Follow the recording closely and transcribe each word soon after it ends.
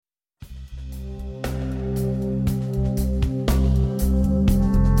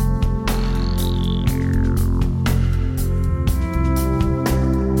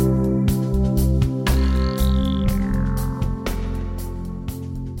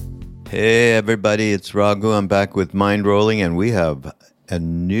Hey everybody, it's Raghu. I'm back with Mind Rolling, and we have a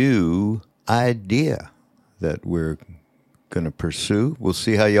new idea that we're going to pursue. We'll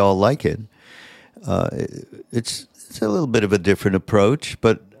see how y'all like it. It's a little bit of a different approach,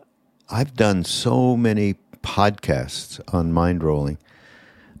 but I've done so many podcasts on Mind Rolling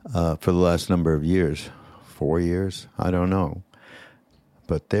for the last number of years, 4 years, I don't know.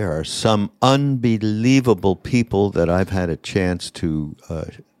 But there are some unbelievable people that I've had a chance to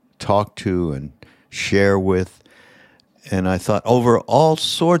talk to and share with, and I thought over all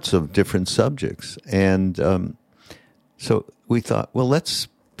sorts of different subjects. And so we thought, well, let's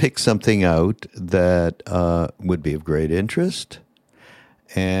pick something out that would be of great interest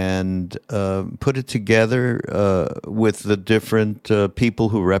and put it together with the different people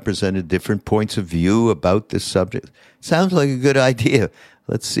who represented different points of view about this subject. Sounds like a good idea.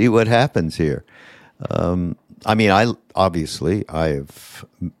 Let's see what happens here. I have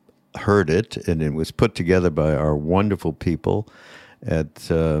heard it, and it was put together by our wonderful people at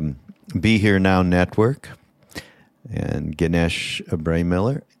Be Here Now Network, and Ganesh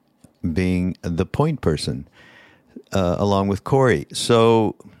Braymiller being the point person, along with Corey.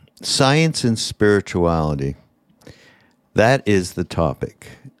 So, science and spirituality, that is the topic.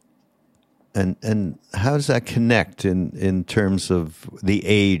 And how does that connect in terms of the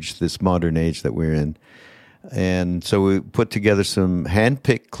age, this modern age that we're in? And so we put together some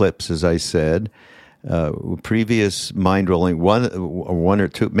hand-picked clips, as I said. Previous Mind Rolling, one or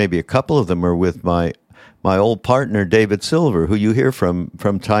two, maybe a couple of them are with my old partner, David Silver, who you hear from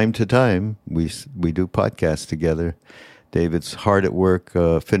time to time. We do podcasts together. David's hard at work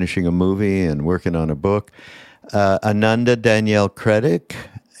finishing a movie and working on a book. Ananda Danielle Creddick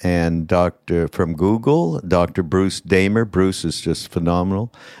and from Google, Dr. Bruce Damer. Bruce is just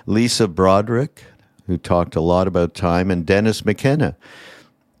phenomenal. Lisa Broderick, who talked a lot about time, and Dennis McKenna,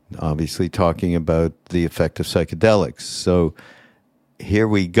 obviously talking about the effect of psychedelics. So here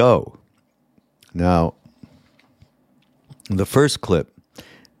we go. Now, the first clip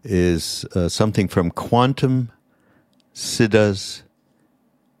is something from Quantum, Siddhas,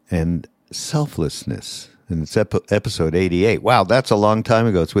 and Selflessness. And it's episode 88. Wow, that's a long time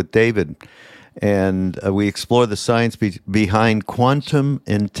ago. It's with David. And we explore the science behind quantum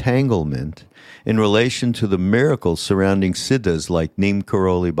entanglement in relation to the miracles surrounding siddhas like Neem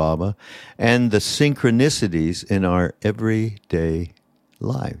Karoli Baba and the synchronicities in our everyday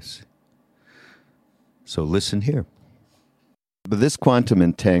lives. So listen here. But this quantum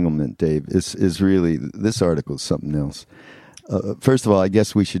entanglement, Dave, is really, this article is something else. First of all, I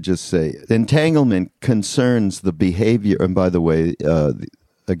guess we should just say entanglement concerns the behavior, and by the way,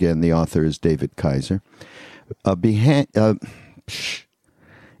 again, the author is David Kaiser.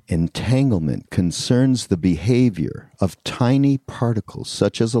 Entanglement concerns the behavior of tiny particles,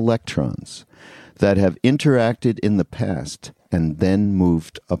 such as electrons, that have interacted in the past and then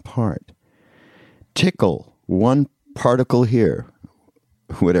moved apart. Tickle one particle here,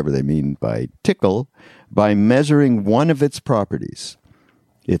 whatever they mean by tickle, by measuring one of its properties,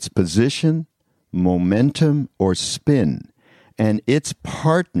 its position, momentum, or spin, and its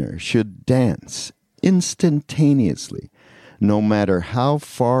partner should dance instantaneously, no matter how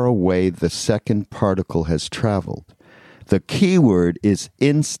far away the second particle has traveled. The key word is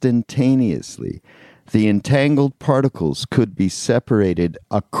instantaneously. The entangled particles could be separated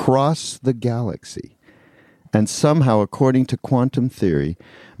across the galaxy. And somehow, according to quantum theory,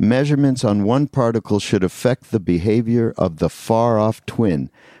 measurements on one particle should affect the behavior of the far-off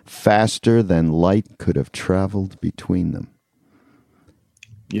twin faster than light could have traveled between them.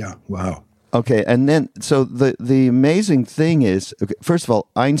 Yeah, wow. Okay, and then, so the amazing thing is, okay, first of all,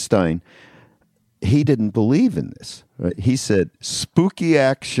 Einstein, he didn't believe in this. Right? He said, spooky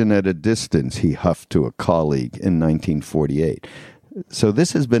action at a distance, he huffed to a colleague in 1948. So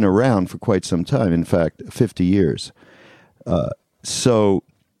this has been around for quite some time, in fact, 50 years. So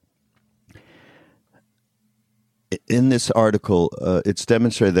in this article, it's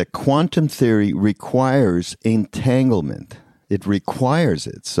demonstrated that quantum theory requires entanglement. It requires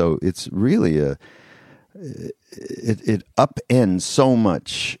it. So it's really it upends so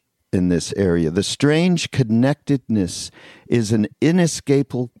much in this area. The strange connectedness is an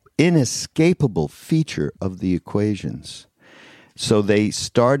inescapable feature of the equations. So they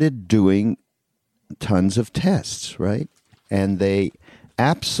started doing tons of tests, right? And they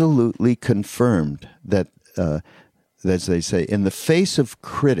absolutely confirmed that, as they say, in the face of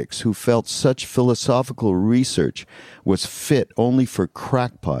critics who felt such philosophical research was fit only for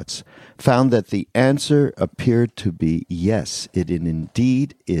crackpots, found that the answer appeared to be yes, it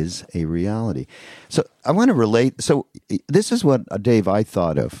indeed is a reality. So I want to relate. So this is what, Dave, I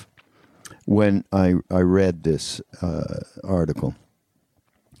thought of when I read this article.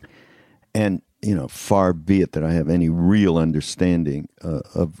 And, far be it that I have any real understanding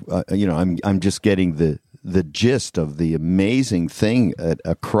of I'm just getting the gist of the amazing thing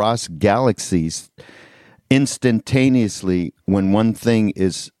across galaxies instantaneously when one thing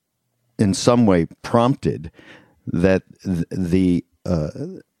is in some way prompted, that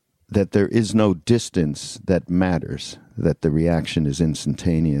that there is no distance that matters, that the reaction is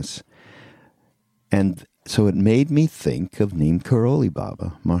instantaneous. And so it made me think of Neem Karoli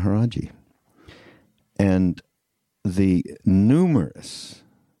Baba Maharaji and the numerous,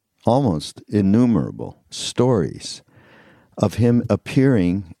 almost innumerable stories of him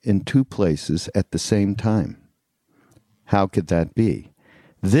appearing in two places at the same time. How could that be?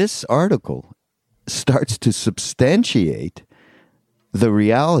 This article starts to substantiate the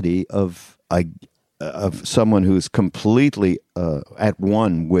reality of someone who is completely at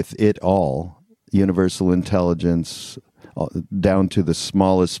one with it all, universal intelligence, down to the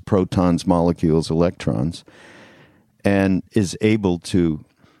smallest protons, molecules, electrons, and is able to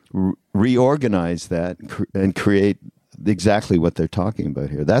reorganize that and create exactly what they're talking about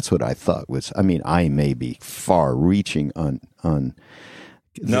here. That's what I thought was, I may be far reaching on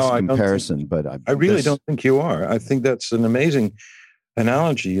this comparison, but I really don't think you are. I think that's an amazing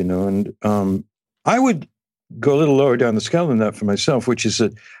analogy, and I would go a little lower down the scale than that for myself, which is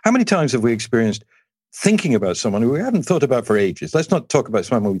that how many times have we experienced thinking about someone who we haven't thought about for ages? Let's not talk about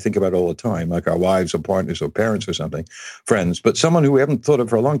someone we think about all the time, like our wives or partners or parents or something, friends, but someone who we haven't thought of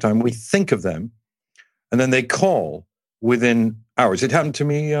for a long time. We think of them, and then they call within hours. It happened to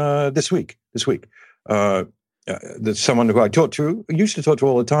me this week. There's someone who I used to talk to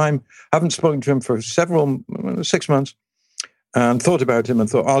all the time, haven't spoken to him for 6 months, and thought about him and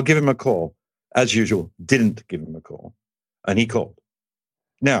thought, I'll give him a call. As usual, didn't give him a call, and he called.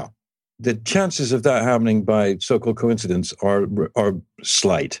 Now, the chances of that happening by so-called coincidence are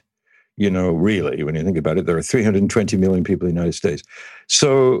slight, really, when you think about it. There are 320 million people in the United States.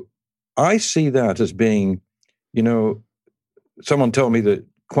 So I see that as being, someone told me that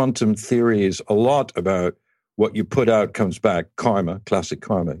quantum theory is a lot about what you put out comes back, karma, classic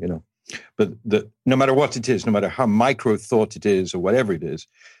karma, But no matter what it is, no matter how micro thought it is or whatever it is,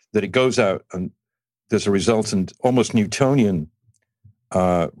 that it goes out and there's a resultant almost Newtonian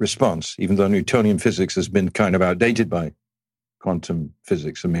response, even though Newtonian physics has been kind of outdated by quantum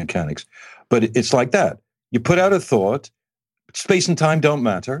physics and mechanics. But it's like that. You put out a thought, space and time don't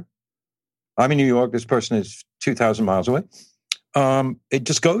matter. I'm in New York, this person is 2,000 miles away. It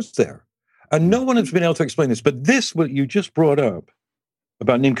just goes there. And no one has been able to explain this. But this, what you just brought up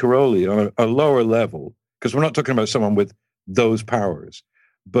about Neem Karoli on a lower level, because we're not talking about someone with those powers,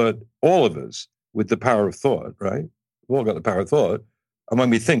 but all of us with the power of thought, right? We've all got the power of thought. And when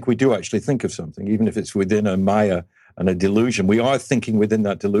we think, we do actually think of something, even if it's within a maya and a delusion. We are thinking within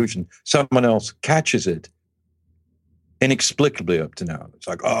that delusion. Someone else catches it inexplicably up to now. It's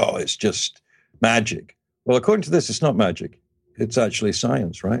like, oh, it's just magic. Well, according to this, it's not magic. It's actually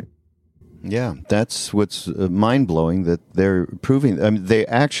science, right? Yeah, that's what's mind-blowing, that they're proving. They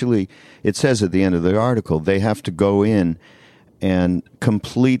actually, it says at the end of the article, they have to go in and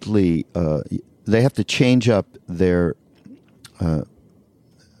completely, they have to change up their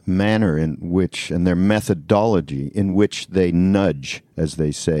manner in which, and their methodology in which they nudge, as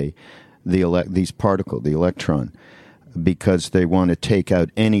they say, the electron, because they want to take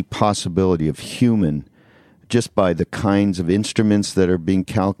out any possibility of human, just by the kinds of instruments that are being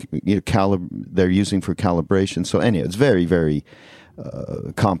they're using for calibration. So anyway, it's very, very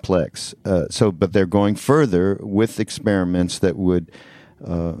complex. But they're going further with experiments that would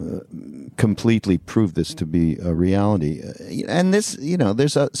completely prove this to be a reality. And this,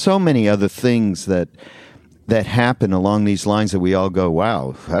 there's so many other things that happen along these lines that we all go,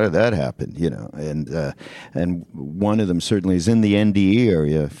 wow, how did that happen? And one of them certainly is in the NDE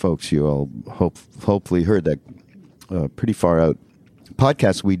area, folks. You all hopefully heard that pretty far out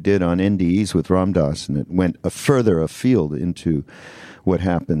podcast we did on NDEs with Ram Dass, and it went further afield into what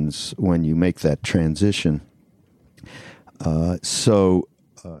happens when you make that transition. And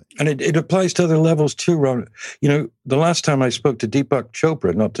it applies to other levels too, Ron. The last time I spoke to Deepak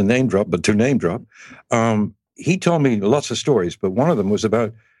Chopra, not to name drop, but to name drop, he told me lots of stories, but one of them was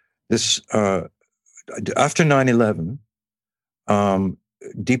about this, after 9/11,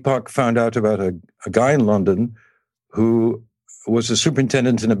 Deepak found out about a guy in London who was a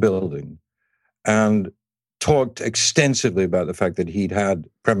superintendent in a building and talked extensively about the fact that he'd had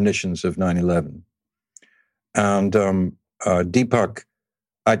premonitions of 9/11. And Deepak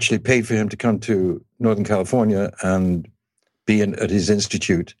actually paid for him to come to Northern California and be at his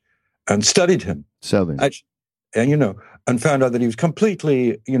institute and studied him. Southern. And, and found out that he was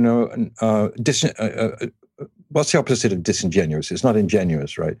completely, what's the opposite of disingenuous? It's not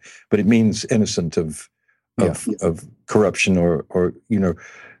ingenuous, right? But it means innocent of corruption or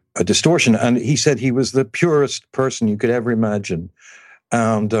a distortion. And he said he was the purest person you could ever imagine.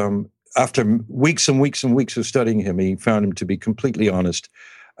 And after weeks and weeks and weeks of studying him, he found him to be completely honest.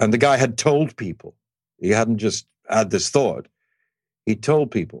 And the guy had told people. He hadn't just had this thought. He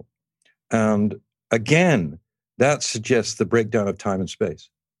told people. And again, that suggests the breakdown of time and space.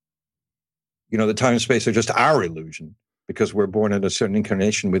 The time and space are just our illusion because we're born in a certain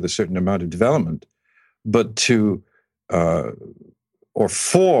incarnation with a certain amount of development. But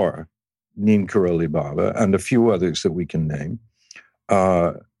for Neem Karoli Baba and a few others that we can name,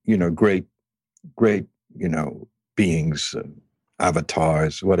 great, beings,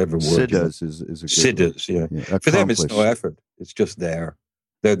 avatars, whatever word. Siddhas is a good Siddhas, yeah. For them, it's no effort. It's just there.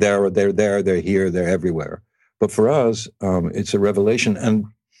 They're there, they're here, they're everywhere. But for us, it's a revelation. And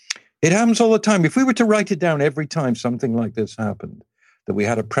it happens all the time. If we were to write it down every time something like this happened, that we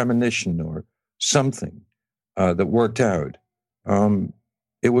had a premonition or something that worked out,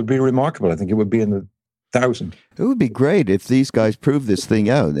 it would be remarkable. I think it would be in the thousands. It would be great if these guys prove this thing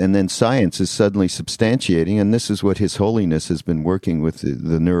out, and then science is suddenly substantiating, and this is what His Holiness has been working with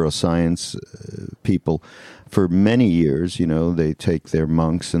the neuroscience people for many years. They take their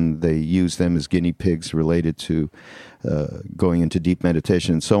monks and they use them as guinea pigs related to going into deep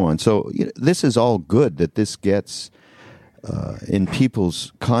meditation and so on. So this is all good that this gets in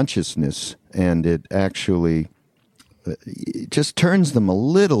people's consciousness, and it actually just turns them a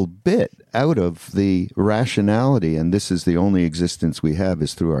little bit out of the rationality, and this is the only existence we have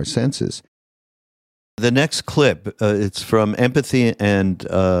is through our senses. The next clip, it's from Empathy and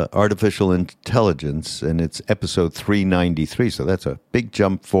Artificial Intelligence, and it's episode 393, so that's a big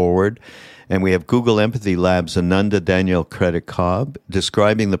jump forward. And we have Google Empathy Labs' Ananda Daniel Credit-Cobb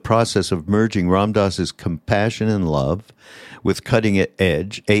describing the process of merging Ram Dass's compassion and love with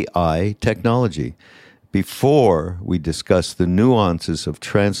cutting-edge AI technology. Before we discuss the nuances of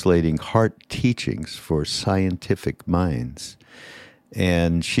translating heart teachings for scientific minds.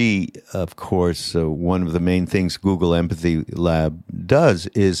 And she, of course, one of the main things Google Empathy Lab does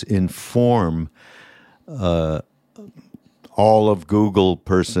is inform all of Google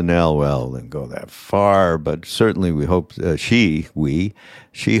personnel. Well, didn't go that far, but certainly we hope she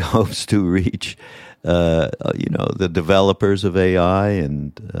hopes to reach, the developers of AI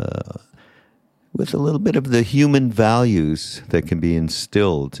and with a little bit of the human values that can be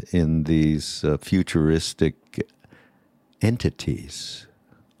instilled in these futuristic entities,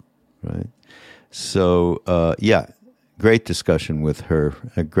 right? So, great discussion with her,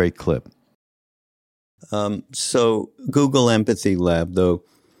 a great clip. So Google Empathy Lab, though,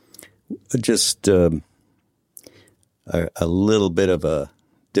 just a little bit of a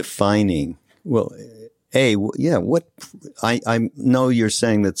defining, what I know you're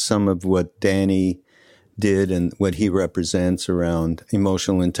saying that some of what Danny did and what he represents around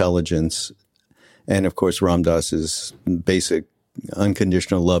emotional intelligence, and of course Ram Dass's basic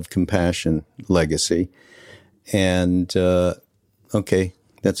unconditional love, compassion legacy. And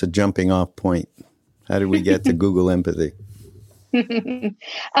that's a jumping off point. How did we get to Google Empathy? Well,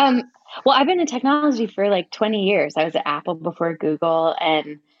 I've been in technology for like 20 years. I was at Apple before Google,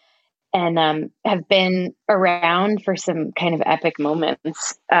 and have been around for some kind of epic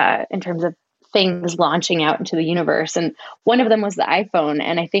moments in terms of things launching out into the universe. And one of them was the iPhone.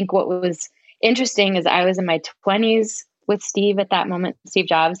 And I think what was interesting is I was in my 20s with Steve at that moment, Steve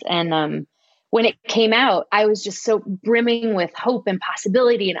Jobs. And when it came out, I was just so brimming with hope and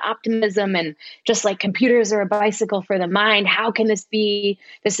possibility and optimism, and just like computers are a bicycle for the mind. How can this be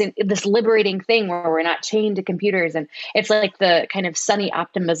this liberating thing where we're not chained to computers? And it's like the kind of sunny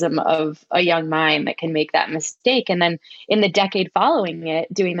optimism of a young mind that can make that mistake. And then in the decade following it,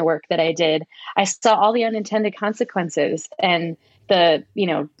 doing the work that I did, I saw all the unintended consequences. And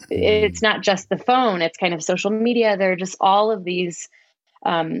it's not just the phone, it's kind of social media. There are just all of these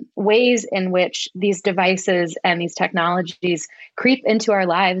ways in which these devices and these technologies creep into our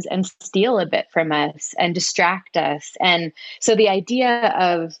lives and steal a bit from us and distract us. And so the idea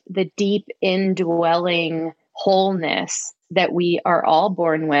of the deep indwelling wholeness that we are all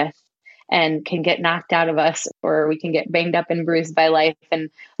born with and can get knocked out of us, or we can get banged up and bruised by life and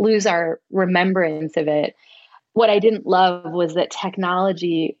lose our remembrance of it. What I didn't love was that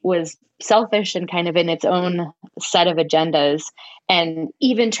technology was selfish and kind of in its own set of agendas, and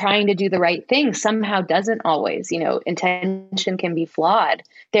even trying to do the right thing somehow doesn't always, intention can be flawed.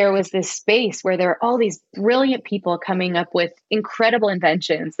 There was this space where there were all these brilliant people coming up with incredible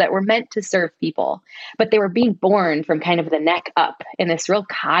inventions that were meant to serve people, but they were being born from kind of the neck up in this real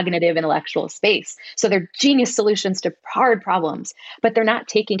cognitive intellectual space. So they're genius solutions to hard problems, but they're not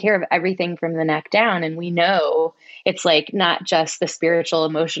taking care of everything from the neck down. And we know it's like not just the spiritual,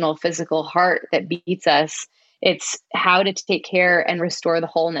 emotional, physical heart that beats us. It's how to take care and restore the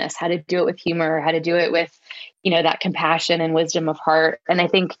wholeness, how to do it with humor, how to do it with, that compassion and wisdom of heart. And I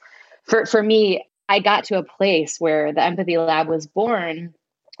think for me, I got to a place where the Empathy Lab was born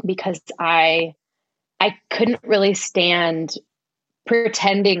because I couldn't really stand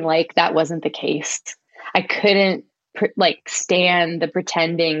pretending like that wasn't the case. I couldn't stand the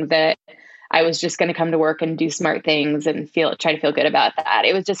pretending that I was just going to come to work and do smart things and try to feel good about that.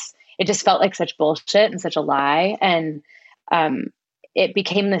 It just felt like such bullshit and such a lie. And it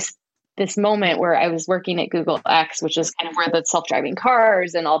became this moment where I was working at Google X, which is kind of where the self-driving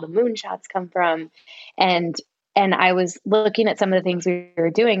cars and all the moonshots come from. And I was looking at some of the things we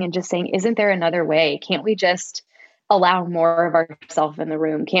were doing and just saying, isn't there another way? Can't we just allow more of ourselves in the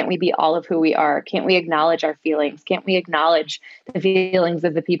room? Can't we be all of who we are? Can't we acknowledge our feelings? Can't we acknowledge the feelings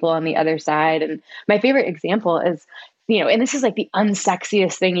of the people on the other side? And my favorite example is, and this is like the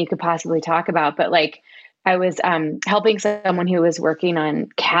unsexiest thing you could possibly talk about, but I was helping someone who was working on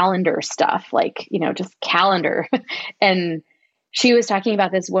calendar stuff, just calendar. And she was talking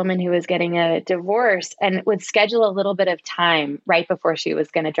about this woman who was getting a divorce and would schedule a little bit of time right before she was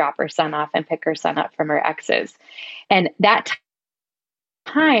going to drop her son off and pick her son up from her exes. And that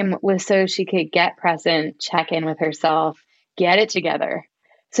time was so she could get present, check in with herself, get it together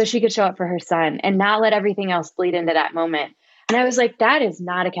so she could show up for her son and not let everything else bleed into that moment. And I was like, that is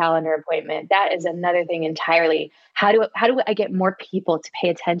not a calendar appointment. That is another thing entirely. How do I get more people to pay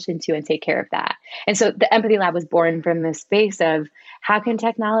attention to and take care of that? And so the Empathy Lab was born from this space of how can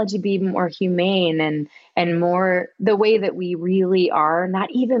technology be more humane and more the way that we really are,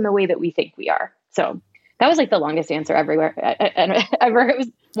 not even the way that we think we are. So that was like the longest answer everywhere. Ever. It was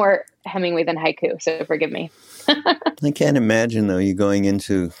more Hemingway than haiku. So forgive me. I can't imagine, though, you going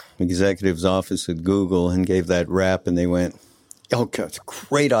into executive's office at Google and gave that rap and they went, oh, it's a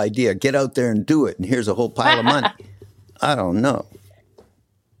great idea. Get out there and do it. And here's a whole pile of money. I don't know.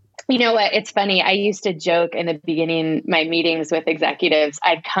 You know what? It's funny. I used to joke in the beginning, my meetings with executives,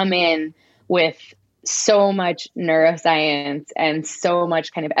 I'd come in with so much neuroscience and so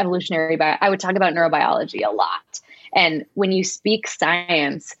much kind of evolutionary. I would talk about neurobiology a lot. And when you speak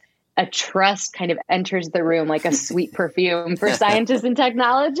science, a trust kind of enters the room like a sweet perfume for scientists and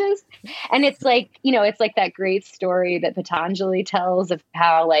technologists. And it's like, it's like that great story that Patanjali tells of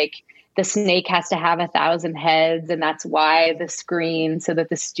how the snake has to have 1,000 heads. And that's why the screen, so that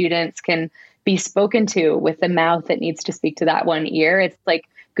the students can be spoken to with the mouth that needs to speak to that one ear. It's like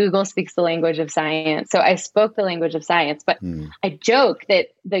Google speaks the language of science. So I spoke the language of science, but I joke that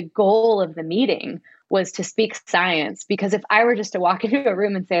the goal of the meeting was to speak science, because if I were just to walk into a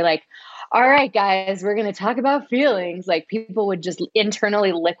room and say all right, guys, we're going to talk about feelings, people would just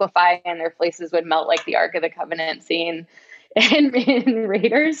internally liquefy and their faces would melt like the Ark of the Covenant scene in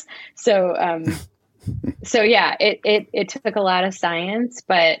Raiders. So yeah, it took a lot of science,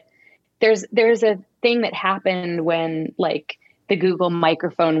 but there's a thing that happened when the Google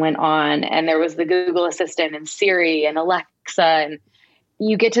microphone went on and there was the Google Assistant and Siri and Alexa, and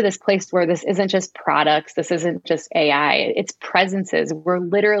you get to this place where this isn't just products. This isn't just AI. It's presences. We're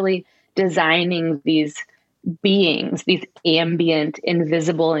literally designing these beings, these ambient,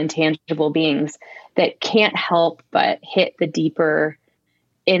 invisible, intangible beings that can't help but hit the deeper,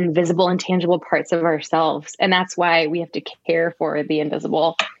 invisible, intangible parts of ourselves. And that's why we have to care for the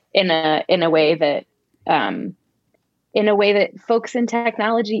invisible in a way that folks in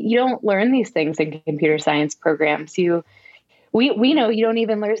technology, you don't learn these things in computer science programs. We know you don't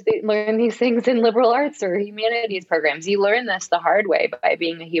even learn these things in liberal arts or humanities programs. You learn this the hard way by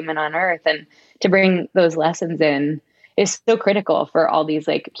being a human on Earth, and to bring those lessons in is so critical for all these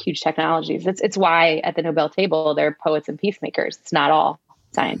huge technologies. It's why at the Nobel table there are poets and peacemakers. It's not all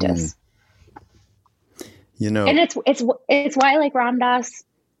scientists. And it's why Ram Dass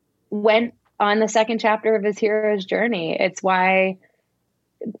went on the second chapter of his hero's journey. It's why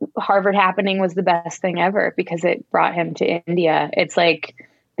Harvard Happening was the best thing ever, because it brought him to India. It's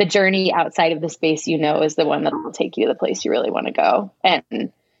the journey outside of the space is the one that will take you to the place you really want to go.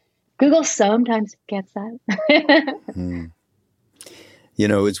 And Google sometimes gets that.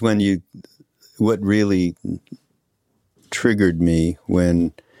 It's what really triggered me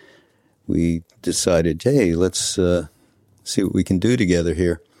when we decided, hey, let's see what we can do together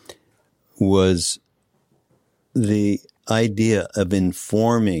here, was the idea of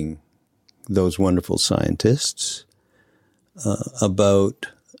informing those wonderful scientists about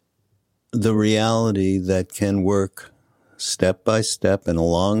the reality that can work step by step and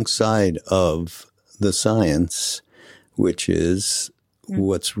alongside of the science, which is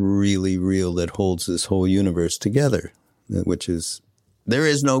what's really real that holds this whole universe together, which is, there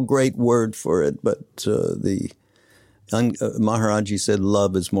is no great word for it, but Maharaji said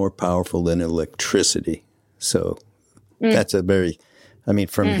love is more powerful than electricity. So that's a very, I mean,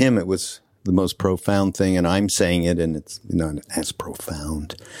 from him, it was the most profound thing, and I'm saying it, and it's not as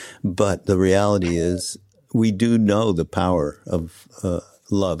profound. But the reality is, we do know the power of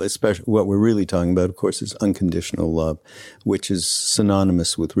love, especially what we're really talking about, of course, is unconditional love, which is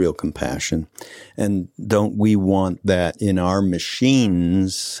synonymous with real compassion. And don't we want that in our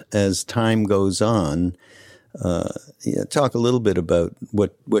machines as time goes on? Talk a little bit about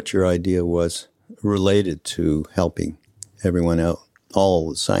what your idea was related to helping everyone out, all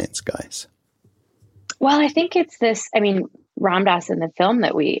the science guys. Well, I think it's this, I mean, Ram Dass in the film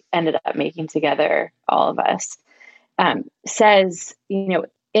that we ended up making together, all of us, says,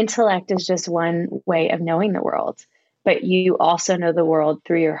 intellect is just one way of knowing the world, but you also know the world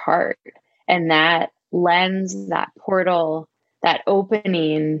through your heart. And that lens, that portal, that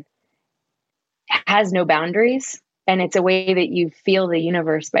opening has no boundaries. And it's a way that you feel the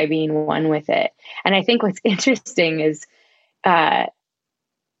universe by being one with it. And I think what's interesting is,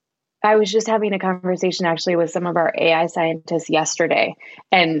 I was just having a conversation actually with some of our AI scientists yesterday.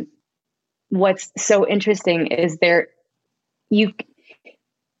 And what's so interesting is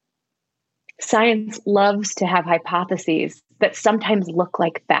science loves to have hypotheses that sometimes look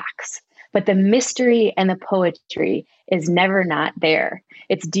like facts, but the mystery and the poetry is never not there.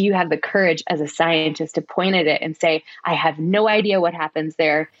 It's, do you have the courage as a scientist to point at it and say, I have no idea what happens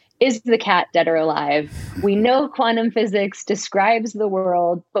there. Is the cat dead or alive? We know quantum physics describes the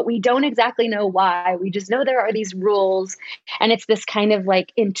world, but we don't exactly know why. We just know there are these rules. And it's this kind of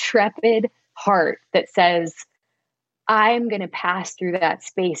like intrepid heart that says, I'm going to pass through that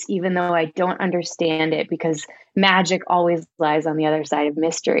space, even though I don't understand it, because magic always lies on the other side of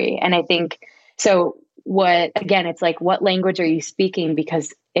mystery. And I think, so it's like, what language are you speaking?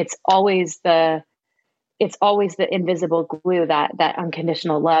 Because it's always the invisible glue, that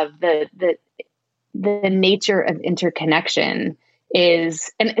unconditional love, the nature of interconnection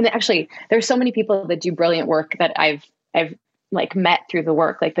is, and actually there's so many people that do brilliant work that I've like met through the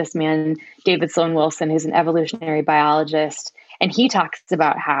work, like this man, David Sloan Wilson, who's an evolutionary biologist. And he talks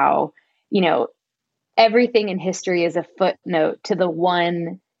about how, everything in history is a footnote to the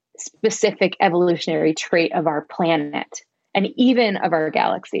one specific evolutionary trait of our planet and even of our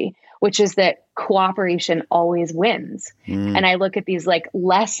galaxy, which is that cooperation always wins. And I look at these like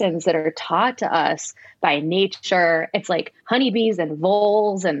lessons that are taught to us by nature. It's like honeybees and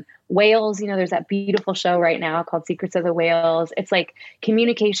voles and whales. There's that beautiful show right now called Secrets of the Whales. It's like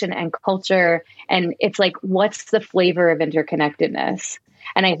communication and culture. And it's like, what's the flavor of interconnectedness?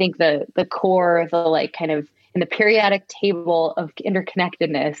 And I think the core, the like kind of in the periodic table of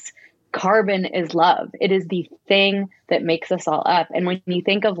interconnectedness, carbon is love. It is the thing that makes us all up. And when you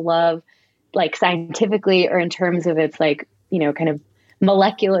think of love, like scientifically or in terms of its like, kind of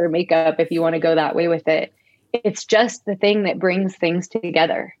molecular makeup, if you want to go that way with it, it's just the thing that brings things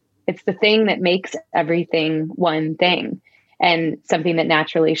together. It's the thing that makes everything one thing and something that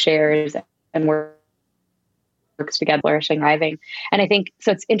naturally shares and works together, flourishing, thriving. And I think,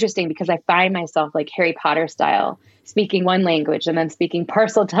 so it's interesting because I find myself like Harry Potter style, speaking one language and then speaking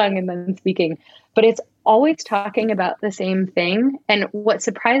parcel tongue and then speaking, but it's always talking about the same thing. And what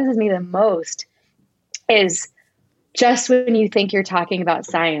surprises me the most is just when you think you're talking about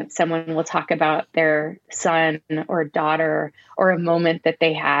science, someone will talk about their son or daughter or a moment that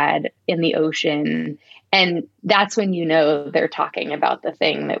they had in the ocean. And that's when you know they're talking about the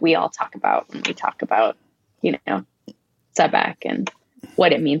thing that we all talk about when we talk about, Sabak and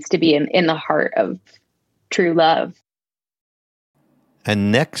what it means to be in the heart of true love.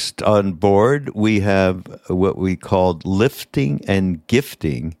 And next on board, we have what we called lifting and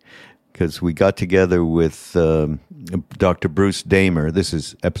gifting, because we got together with Dr. Bruce Damer. This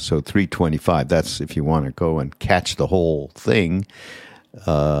is episode 325. That's if you want to go and catch the whole thing.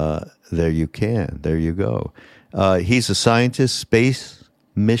 There you can. There you go. He's a scientist, space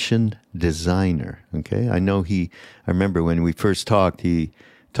mission designer. Okay, I remember when we first talked, he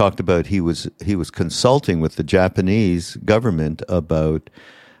talked about he was consulting with the Japanese government about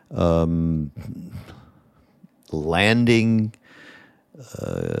landing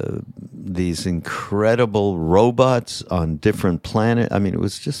these incredible robots on different planets. I mean, it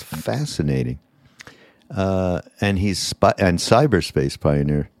was just fascinating. And he's and cyberspace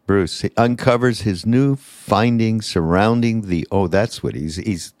pioneer Bruce. He uncovers his new findings surrounding the. Oh, that's what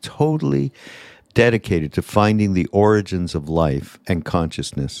he's totally dedicated to finding the origins of life and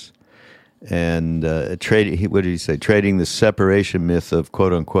consciousness. And trading, what did he say? Trading the separation myth of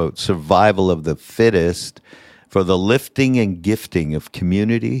quote unquote survival of the fittest for the lifting and gifting of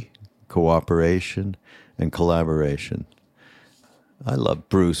community, cooperation, and collaboration. I love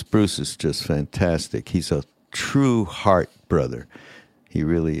Bruce. Bruce is just fantastic. He's a true heart brother. He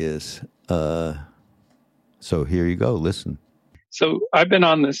really is. So here you go. Listen. So I've been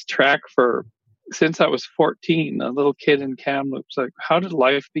on this track since I was 14, a little kid in Kamloops. Like, how did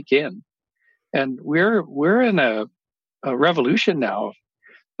life begin? And we're in a revolution now.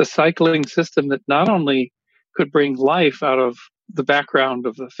 The cycling system that not only could bring life out of the background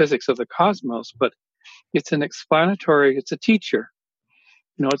of the physics of the cosmos, but it's an explanatory, it's a teacher.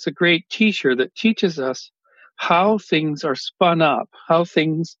 It's a great teacher that teaches us how things are spun up, how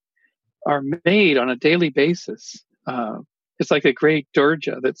things are made on a daily basis. It's like a great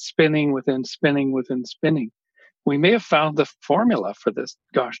Durja that's spinning within spinning within spinning. We may have found the formula for this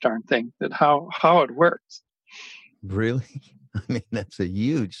gosh darn thing, that how it works. Really? I mean, that's a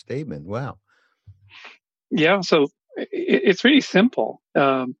huge statement. Wow. Yeah, so it's really simple.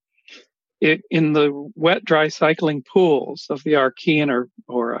 In the wet, dry cycling pools of the Archean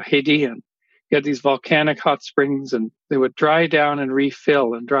or Hadean, you had these volcanic hot springs, and they would dry down and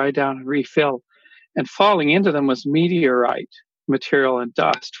refill and dry down and refill. And falling into them was meteorite material and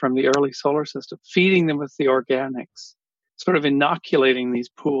dust from the early solar system, feeding them with the organics, sort of inoculating these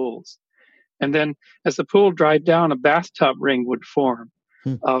pools. And then as the pool dried down, a bathtub ring would form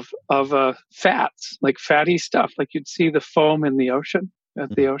of fats, like fatty stuff, like you'd see the foam in the ocean,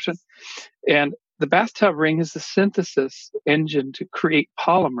 at the ocean. And the bathtub ring is the synthesis engine to create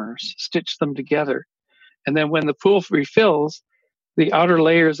polymers, stitch them together. And then when the pool refills, the outer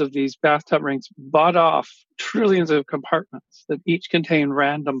layers of these bathtub rings bud off trillions of compartments that each contain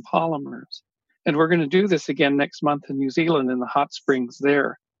random polymers. And we're going to do this again next month in New Zealand in the hot springs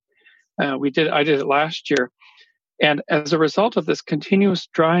there. I did it last year. And as a result of this continuous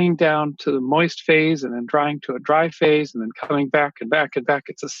drying down to the moist phase and then drying to a dry phase and then coming back and back and back,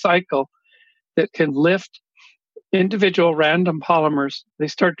 it's a cycle that can lift individual random polymers. They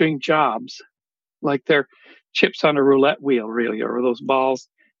start doing jobs like they're chips on a roulette wheel, really, or those balls.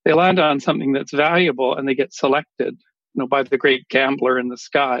 They land on something that's valuable and they get selected, by the great gambler in the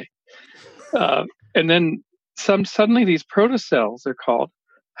sky. And then suddenly these protocells, they're called,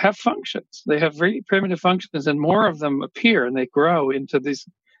 have functions. They have very primitive functions, and more of them appear, and they grow into these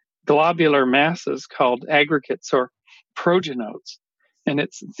globular masses called aggregates or progenotes. And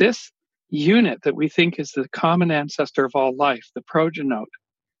it's this unit that we think is the common ancestor of all life, the progenote.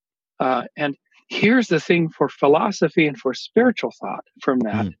 And here's the thing for philosophy and for spiritual thought from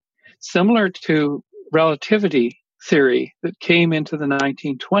that. Similar to relativity theory that came into the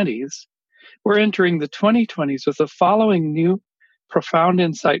 1920s, we're entering the 2020s with the following new profound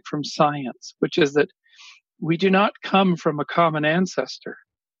insight from science, which is that we do not come from a common ancestor.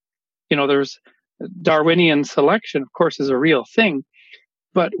 There's Darwinian selection, of course, is a real thing.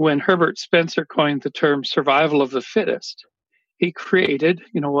 But when Herbert Spencer coined the term survival of the fittest, he created,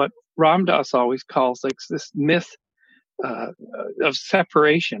 what Ram Dass always calls like this myth of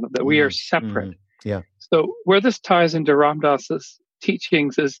separation, that we are separate. Yeah. So where this ties into Ram Dass's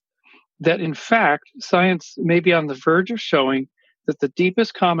teachings is that, in fact, science may be on the verge of showing that the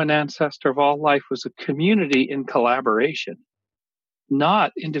deepest common ancestor of all life was a community in collaboration,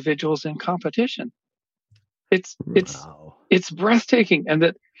 not individuals in competition. It's breathtaking. And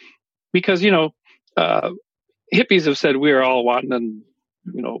that because, hippies have said we are all one, and,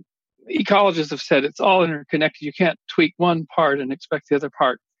 ecologists have said it's all interconnected. You can't tweak one part and expect the other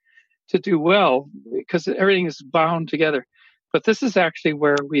part to do well because everything is bound together. But this is actually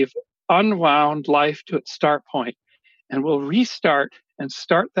where we've unwound life to its start point, and we'll restart and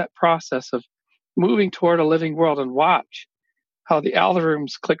start that process of moving toward a living world, and watch how the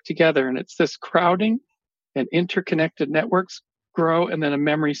algorithms click together. And it's this crowding and interconnected networks grow, and then a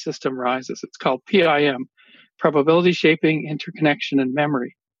memory system rises. It's called PIM, probability shaping, interconnection, and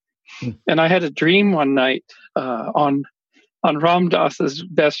memory. And I had a dream one night on Ram Dass's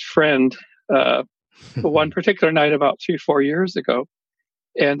best friend, one particular night about 3-4 years ago.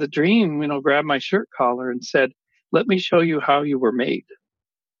 And the dream, grabbed my shirt collar and said, "Let me show you how you were made."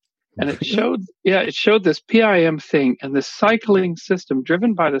 And it showed this PIM thing and this cycling system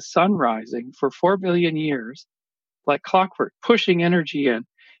driven by the sun rising for 4 billion years, like clockwork, pushing energy in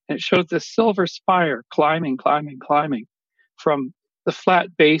And it showed this silver spire climbing from the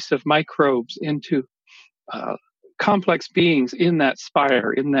flat base of microbes into complex beings in that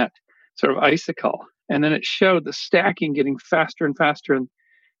spire, in that sort of icicle. And then it showed the stacking getting faster and faster, and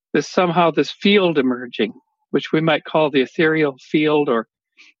this field emerging, which we might call the ethereal field, or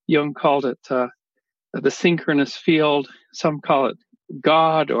Jung called it the synchronous field. Some call it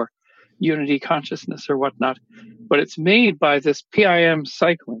God or unity consciousness or whatnot. But it's made by this PIM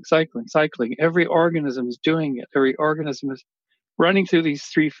cycling. Every organism is doing it. Every organism is running through these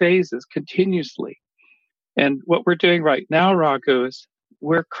three phases continuously. And what we're doing right now, Raghu, is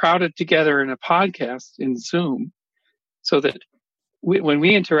we're crowded together in a podcast in Zoom so that when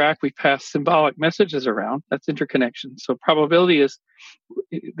we interact, we pass symbolic messages around. That's interconnection. So the probability is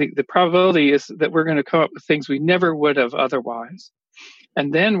that we're going to come up with things we never would have otherwise.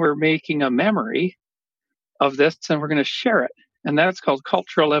 And then we're making a memory of this and we're going to share it. And that's called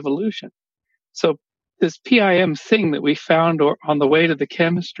cultural evolution. So this PIM thing that we found on the way to the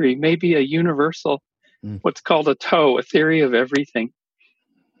chemistry may be a universal, what's called a TOE, a theory of everything.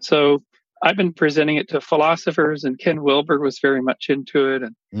 So I've been presenting it to philosophers, and Ken Wilber was very much into it,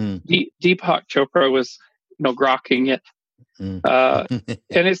 and Deepak Chopra was, grokking it. And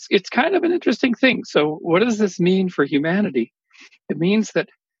it's kind of an interesting thing. So what does this mean for humanity? It means that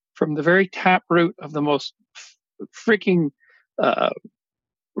from the very taproot of the most freaking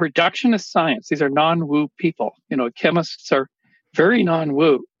reductionist science, these are non-woo people. Chemists are very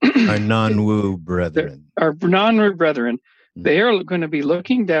non-woo. Our non-woo brethren. Our non-woo brethren. They are going to be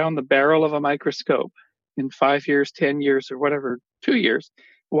looking down the barrel of a microscope in 5 years, 10 years, or whatever, 2 years,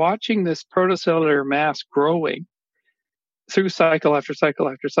 watching this protocellular mass growing through cycle after cycle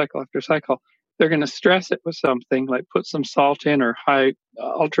after cycle after cycle. They're going to stress it with something, like put some salt in or high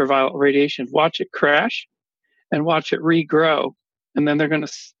ultraviolet radiation, watch it crash and watch it regrow. And then they're going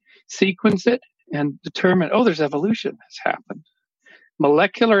to sequence it and determine, there's evolution that's happened.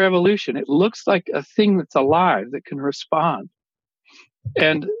 Molecular evolution. It looks like a thing that's alive that can respond.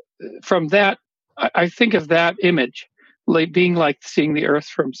 And from that, I think of that image like being like seeing the Earth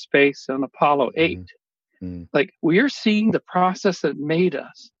from space on Apollo 8. Like we are seeing the process that made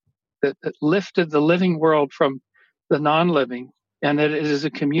us, that lifted the living world from the non-living, and that it is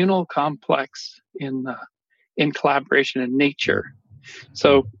a communal complex in collaboration in nature.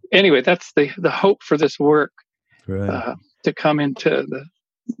 So anyway, that's the hope for this work. Right. To come into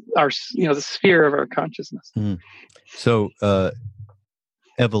the sphere of our consciousness. So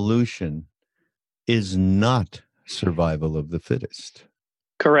evolution is not survival of the fittest.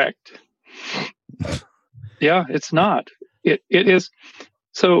 Correct. Yeah, it's not. It is.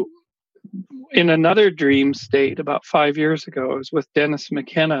 So in another dream state about 5 years ago, I was with Dennis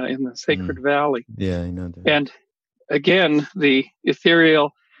McKenna in the Sacred Valley. Yeah, I know that. And again, the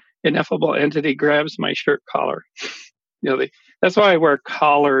ethereal, ineffable entity grabs my shirt collar. That's why I wear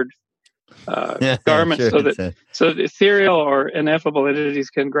collared garments, sure, so the ethereal or ineffable entities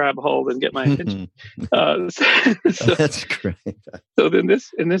can grab hold and get my attention. That's great. So in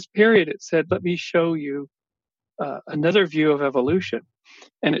this period, it said, "Let me show you another view of evolution,"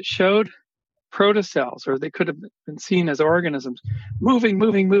 and it showed protocells, or they could have been seen as organisms,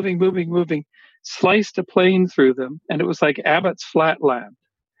 moving, sliced a plane through them, and it was like Abbott's Flatland.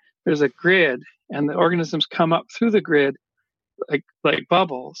 There's a grid, and the organisms come up through the grid like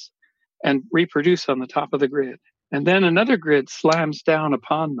bubbles and reproduce on the top of the grid. And then another grid slams down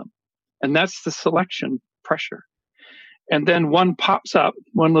upon them. And that's the selection pressure. And then one pops up,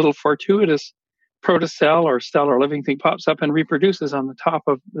 one little fortuitous protocell or stellar living thing pops up and reproduces on the top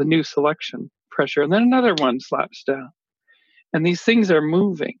of the new selection pressure. And then another one slaps down. And these things are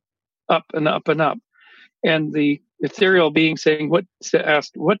moving up and up and up. And the ethereal being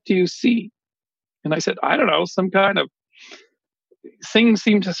asked, "What do you see?" And I said, "I don't know, some kind of things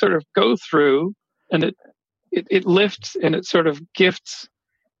seem to sort of go through, and it lifts and it sort of gifts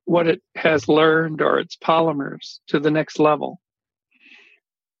what it has learned or its polymers to the next level.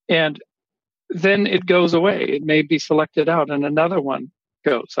 And then it goes away. It may be selected out and another one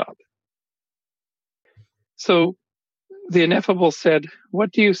goes up." So the ineffable said,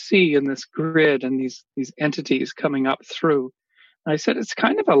 "What do you see in this grid and these entities coming up through?" And I said, "It's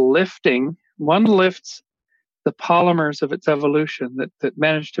kind of a lifting. One lifts the polymers of its evolution that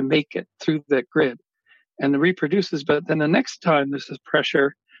managed to make it through that grid and reproduces. But then the next time there's this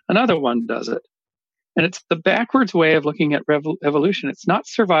pressure, another one does it. And it's the backwards way of looking at evolution. It's not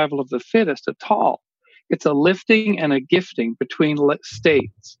survival of the fittest at all. It's a lifting and a gifting between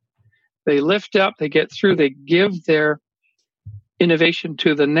states. They lift up, they get through, they give their innovation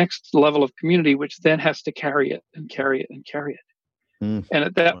to the next level of community, which then has to carry it and carry it and carry it. Mm. And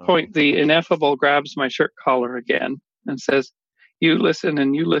at that point, the ineffable grabs my shirt collar again and says, you listen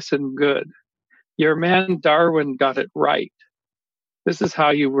and you listen good. Your man Darwin got it right. This is how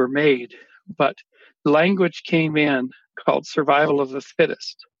you were made. But language came in called survival of the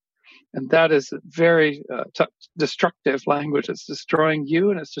fittest. And that is very destructive language. It's destroying you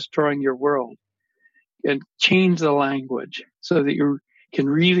and it's destroying your world. And change the language so that you can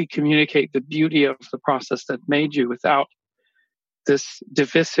really communicate the beauty of the process that made you without this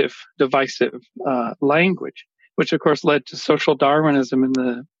divisive language, which of course led to social Darwinism in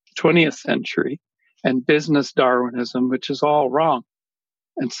the 20th century and business Darwinism, which is all wrong.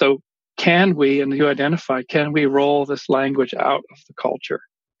 And so can we roll this language out of the culture?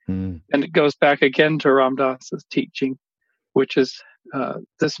 And it goes back again to Ram Dass's teaching, which is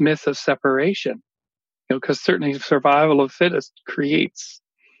this myth of separation. Because certainly survival of fittest creates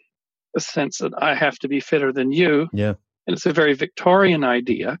a sense that I have to be fitter than you. Yeah. And it's a very Victorian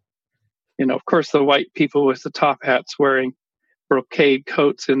idea. Of course, the white people with the top hats wearing brocade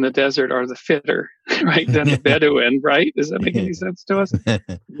coats in the desert are the fitter, right? Than the Bedouin, right? Does that make any sense to us?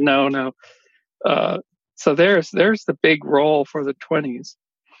 No. So there's the big role for the 20s.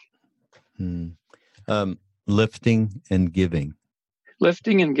 Lifting and giving.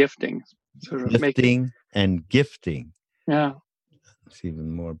 Lifting and gifting. Lifting and gifting. Yeah. It's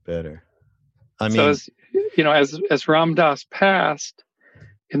even more better. So as Ram Dass passed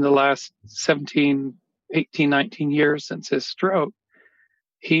in the last 17, 18, 19 years since his stroke,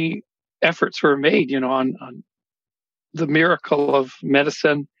 efforts were made, on the miracle of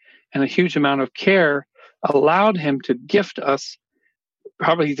medicine, and a huge amount of care allowed him to gift us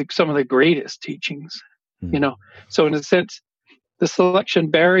probably some of the greatest teachings, So in a sense, the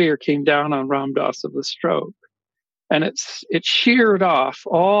selection barrier came down on Ram Dass of the stroke, and it sheared off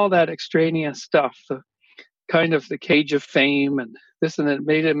all that extraneous stuff, the kind of the cage of fame and this, and it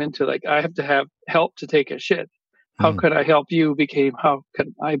made him into like, I have to have help to take a shit. How could I help you became, how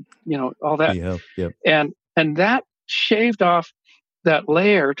can I, all that. Yep. And that shaved off that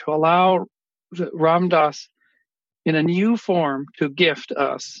layer to allow Ram Dass in a new form to gift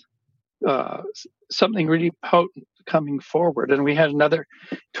us something really potent coming forward. And we had another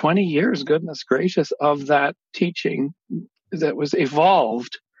 20 years, goodness gracious, of that teaching that was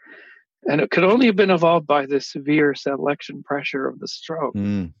evolved. And it could only have been evolved by the severe selection pressure of the stroke.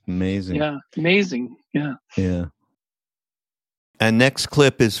 Amazing. Yeah, amazing. Yeah. Yeah. And next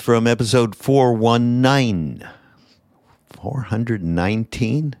clip is from episode 419.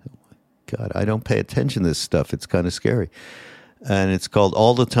 419? God, I don't pay attention to this stuff. It's kind of scary. And it's called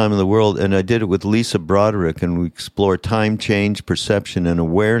All the Time in the World. And I did it with Lisa Broderick, and we explore time, change, perception, and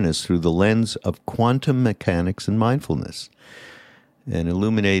awareness through the lens of quantum mechanics and mindfulness. And it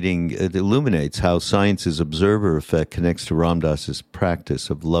illuminates how science's observer effect connects to Ram Dass's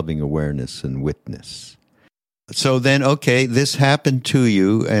practice of loving awareness and witness. So then, okay, this happened to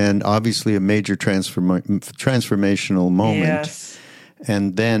you, and obviously a major transformational moment. Yes.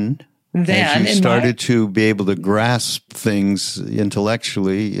 And then as you started to be able to grasp things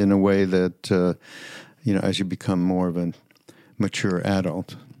intellectually in a way that, as you become more of a mature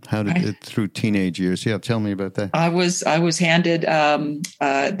adult. How did it through teenage years? Yeah, tell me about that. I was handed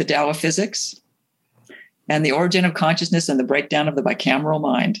the Tao of Physics and the Origin of Consciousness and the Breakdown of the Bicameral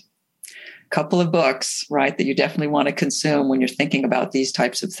Mind. A couple of books, right, that you definitely want to consume when you're thinking about these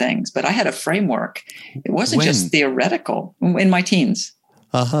types of things. But I had a framework. It wasn't just theoretical in my teens.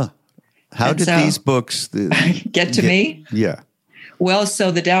 Uh-huh. How did these books get to me? Yeah. Well,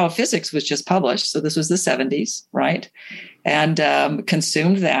 so the Tao of Physics was just published. So this was the 70s, right? And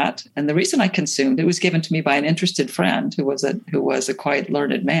consumed that. And the reason I consumed it was given to me by an interested friend who was a quite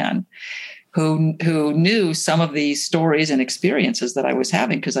learned man who knew some of the stories and experiences that I was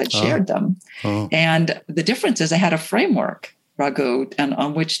having because I'd shared them. Oh. And the difference is I had a framework, Raghu, and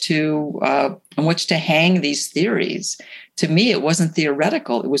on which to hang these theories. To me, it wasn't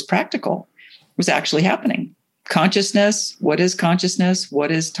theoretical. It was practical. It was actually happening. Consciousness, what is consciousness?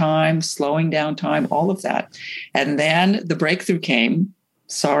 What is time? Slowing down time, all of that. And then the breakthrough came,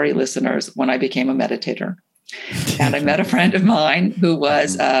 sorry, listeners, when I became a meditator. And I met a friend of mine who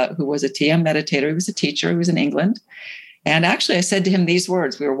was a TM meditator. He was a teacher. He was in England. And actually, I said to him these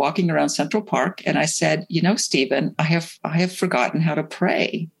words. We were walking around Central Park, and I said, Stephen, I have forgotten how to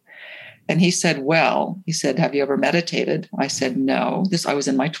pray. And he said, have you ever meditated? I said, no. I was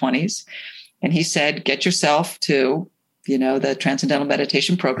in my 20s. And he said, get yourself to, the Transcendental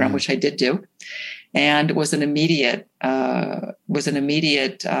Meditation Program, which I did do, and was an immediate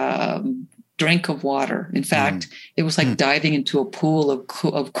drink of water. In fact, it was like diving into a pool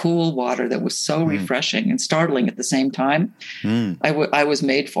of cool water that was so refreshing and startling at the same time. I was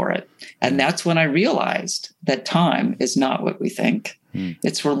made for it. And that's when I realized that time is not what we think.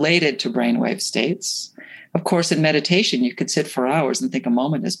 It's related to brainwave states. Of course, in meditation, you could sit for hours and think a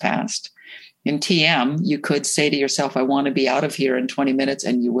moment has passed. In TM, you could say to yourself, I want to be out of here in 20 minutes,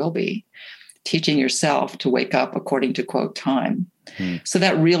 and you will be. Teaching yourself to wake up according to, quote, time. So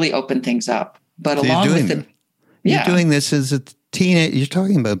that really opened things up. But so along with it, you're doing this as a teenager. You're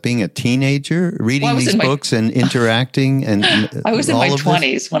talking about being a teenager, reading these books and interacting. And I was in my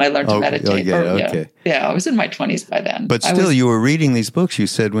 20s when I learned to meditate. Okay. Yeah, I was in my 20s by then. But still, you were reading these books, you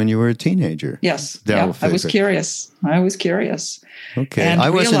said, when you were a teenager. Yes. Yeah, I was curious. Okay. And I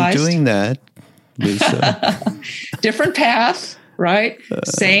wasn't doing that, Lisa. Different path. Right?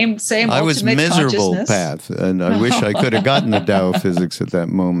 Same. I was miserable path, and I wish I could have gotten the Tao of Physics at that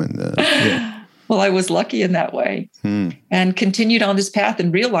moment. Well, I was lucky in that way, and continued on this path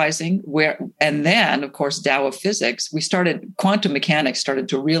and realizing and then, of course, Tao of Physics. Quantum mechanics started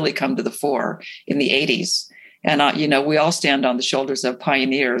to really come to the fore in the 80s. And, we all stand on the shoulders of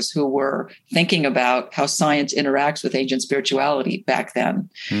pioneers who were thinking about how science interacts with ancient spirituality back then.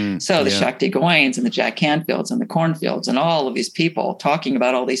 So the Shakti Gawaians and the Jack Canfields and the Cornfields and all of these people talking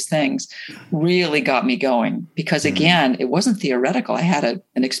about all these things really got me going. Because, again, it wasn't theoretical. I had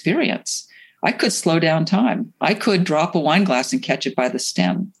an experience. I could slow down time. I could drop a wine glass and catch it by the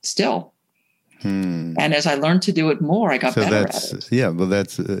stem still. And as I learned to do it more, I got better at it. Yeah, well,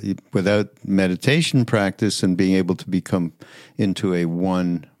 that's without meditation practice and being able to become into a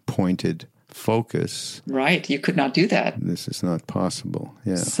one-pointed focus. Right, you could not do that. This is not possible,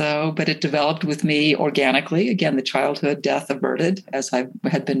 yeah. So, but it developed with me organically. Again, the childhood death averted, as I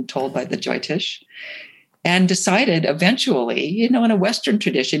had been told by the Jyotish. And decided eventually, in a Western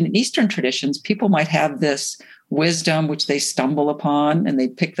tradition, in Eastern traditions, people might have this wisdom which they stumble upon and they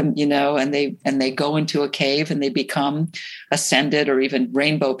pick them, and they go into a cave and they become ascended, or even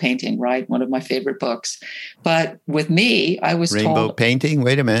rainbow painting, right? One of my favorite books. But with me, I was told... Rainbow painting?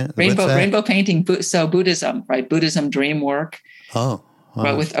 Wait a minute. Rainbow painting. So Buddhism, right? Buddhism dream work.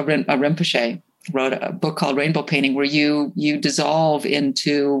 Right, with a Rinpoche wrote a book called Rainbow Painting, where you dissolve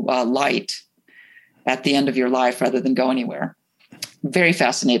into light at the end of your life rather than go anywhere. Very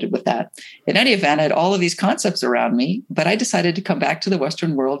fascinated with that. In any event, I had all of these concepts around me, but I decided to come back to the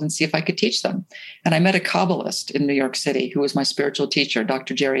Western world and see if I could teach them. And I met a Kabbalist in New York City who was my spiritual teacher,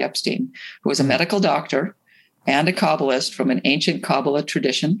 Dr. Jerry Epstein, who was a medical doctor and a Kabbalist from an ancient Kabbalah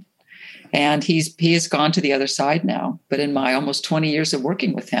tradition. And he has gone to the other side now. But in my almost 20 years of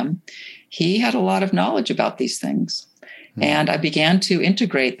working with him, he had a lot of knowledge about these things. And I began to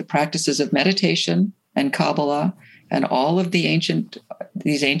integrate the practices of meditation and Kabbalah and all of these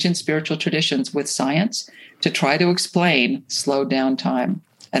ancient spiritual traditions with science to try to explain slowed down time.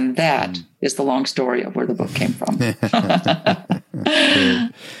 And that is the long story of where the book came from.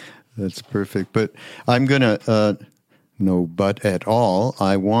 That's perfect. But I'm going to, no but at all,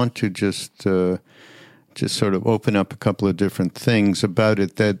 I want to just sort of open up a couple of different things about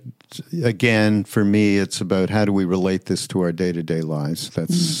it that, again, for me, it's about how do we relate this to our day-to-day lives.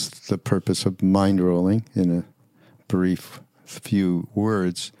 That's the purpose of mind rolling in a brief few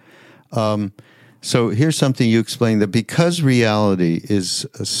words. So here's something you explained, that because reality is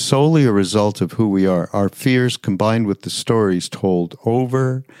solely a result of who we are, our fears combined with the stories told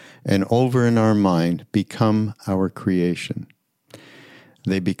over and over in our mind become our creation.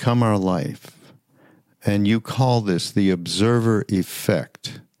 They become our life. And you call this the observer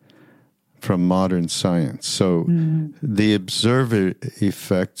effect from modern science. So the observer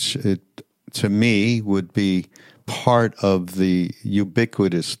effect, to me, would be part of the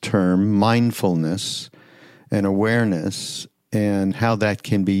ubiquitous term mindfulness and awareness and how that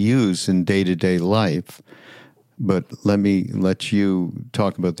can be used in day-to-day life. But let me let you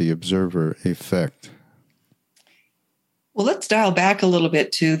talk about the observer effect. Well, let's dial back a little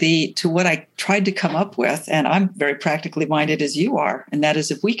bit to what I tried to come up with, and I'm very practically minded as you are, and that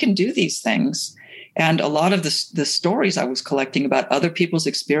is if we can do these things, and a lot of the stories I was collecting about other people's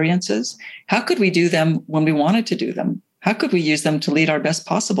experiences, how could we do them when we wanted to do them? How could we use them to lead our best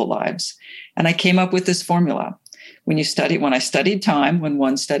possible lives? And I came up with this formula. When I studied time, when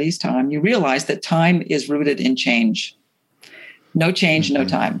one studies time, you realize that time is rooted in change. No change, no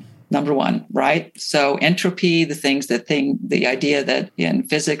time. Number one, right? So entropy, the idea that in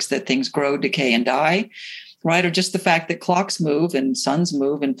physics that things grow, decay, and die, right? Or just the fact that clocks move and suns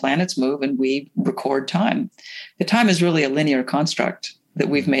move and planets move and we record time. The time is really a linear construct that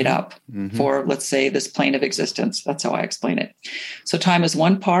we've made up for, let's say, this plane of existence. That's how I explain it. So time is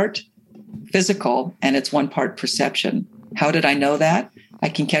one part physical and it's 1 part perception. How did I know that? I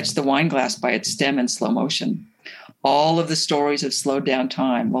can catch the wine glass by its stem in slow motion. All of the stories have slowed down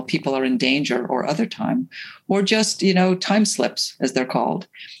time while people are in danger or other time, or just, time slips, as they're called.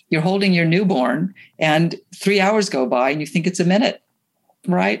 You're holding your newborn and 3 hours go by and you think it's a minute,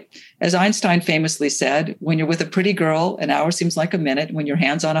 right? As Einstein famously said, when you're with a pretty girl, an hour seems like a minute. When your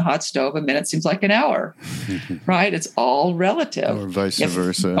hand's on a hot stove, a minute seems like an hour, right? It's all relative. Or vice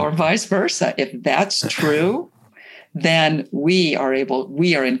versa. Or vice versa. If that's true, then we are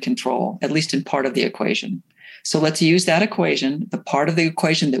in control, at least in part of the equation. So let's use that equation, the part of the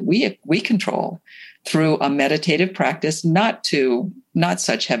equation that we control, through a meditative practice, not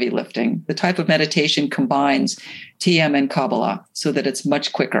such heavy lifting. The type of meditation combines TM and Kabbalah so that it's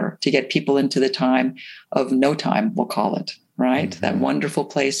much quicker to get people into the time of no time, we'll call it, right? Mm-hmm. That wonderful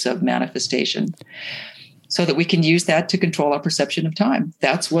place of manifestation, so that we can use that to control our perception of time.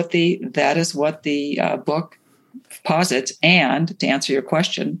 That is what the book posits. And to answer your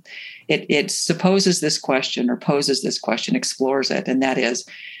question, it poses this question, explores it, and that is,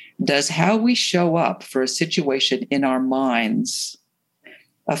 does how we show up for a situation in our minds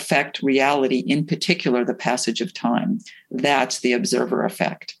affect reality, in particular the passage of time? That's the observer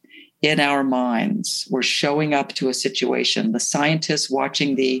effect. In our minds, we're showing up to a situation. The scientists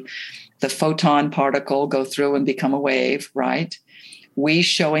watching the photon particle go through and become a wave, right? We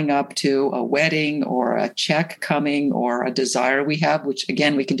showing up to a wedding or a check coming or a desire we have, which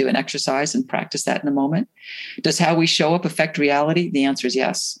again, we can do an exercise and practice that in a moment. Does how we show up affect reality? The answer is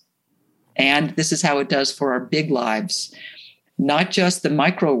yes. And this is how it does for our big lives, not just the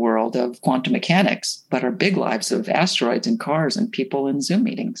micro world of quantum mechanics, but our big lives of asteroids and cars and people in Zoom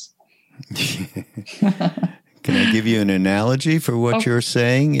meetings. Can I give you an analogy for what you're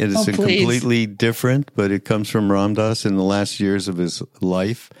saying? It is completely different, but it comes from Ram Dass. In the last years of his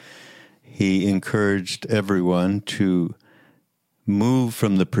life, he encouraged everyone to move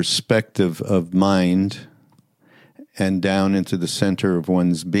from the perspective of mind and down into the center of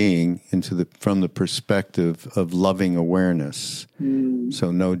one's being, from the perspective of loving awareness.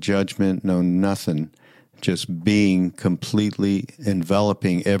 So no judgment, no nothing. Just being completely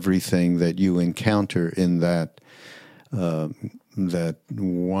enveloping everything that you encounter in that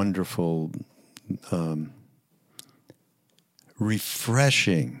wonderful,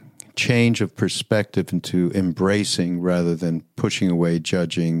 refreshing change of perspective into embracing rather than pushing away,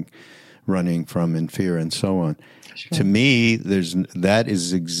 judging, running from in fear, and so on. Sure. To me, that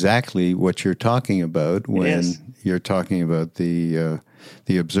is exactly what you're talking about when you're talking about the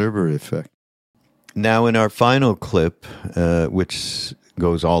observer effect. Now, in our final clip, which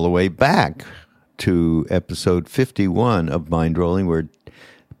goes all the way back to episode 51 of Mind Rolling, we're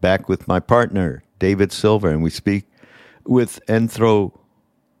back with my partner, David Silver, and we speak with This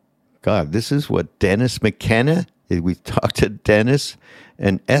is what Dennis McKenna, we talked to Dennis,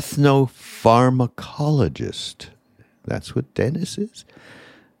 an ethnopharmacologist. That's what Dennis is.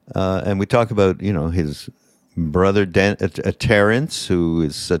 And we talk about, his brother Terence, who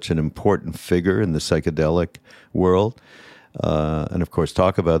is such an important figure in the psychedelic world, and of course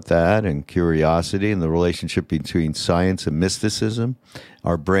talk about that and curiosity and the relationship between science and mysticism,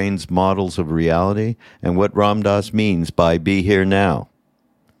 our brain's models of reality, and what Ram Dass means by be here now.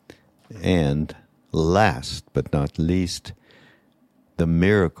 And last but not least, the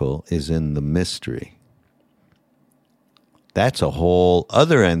miracle is in the mystery. That's a whole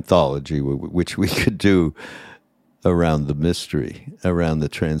other anthology which we could do around the mystery, around the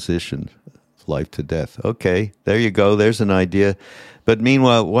transition of life to death. Okay, there you go. There's an idea. But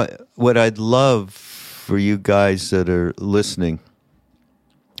meanwhile, what I'd love for you guys that are listening,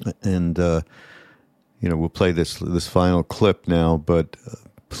 and we'll play this final clip now, but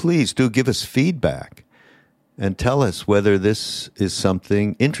please do give us feedback. And tell us whether this is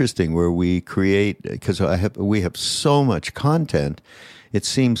something interesting where we create, because we have so much content, it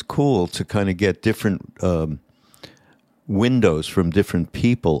seems cool to kind of get different windows from different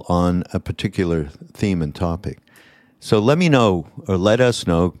people on a particular theme and topic. So let me know, or let us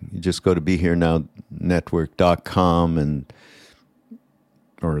know. You just go to BeHereNowNetwork.com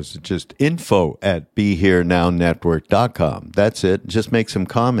or is it just info@BeHereNowNetwork.com? That's it. Just make some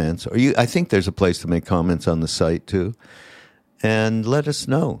comments. I think there's a place to make comments on the site too. And let us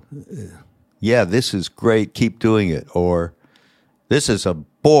know. Yeah, this is great. Keep doing it. Or this is a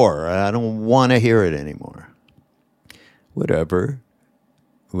bore. I don't want to hear it anymore. Whatever.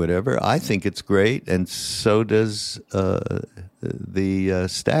 I think it's great. And so does the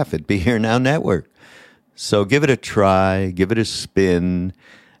staff at Be Here Now Network. So give it a try, give it a spin,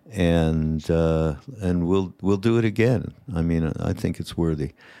 and we'll do it again. I mean, I think it's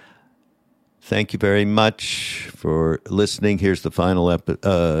worthy. Thank you very much for listening. Here's the final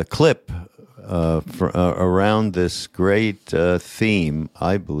clip around this great theme,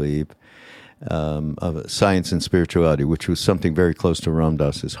 I believe, of science and spirituality, which was something very close to Ram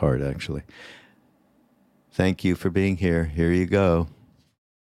Dass's heart, actually. Thank you for being here. Here you go.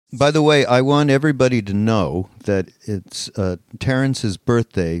 By the way, I want everybody to know that it's Terence's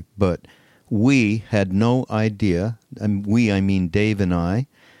birthday, but we had no idea, and I mean Dave and I,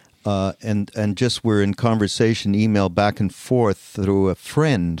 and just we're in conversation, email back and forth through a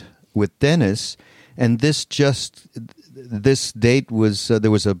friend with Dennis, and this date was,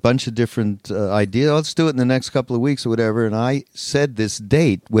 there was a bunch of different ideas. Let's do it in the next couple of weeks or whatever, and I said this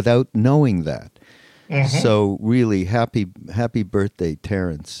date without knowing that. Mm-hmm. So really, happy birthday,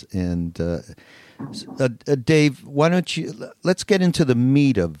 Terence. And Dave, why don't let's get into the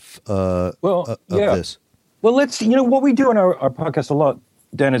meat of this. Well, what we do on our podcast a lot,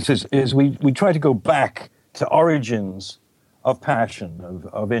 Dennis, is we try to go back to origins of passion,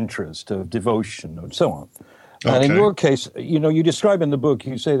 of interest, of devotion, and so on. Okay. And in your case, you describe in the book,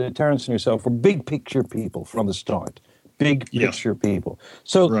 you say that Terence and yourself were big picture people from the start. Big picture people.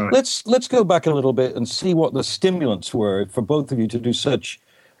 So let's go back a little bit and see what the stimulants were for both of you to do such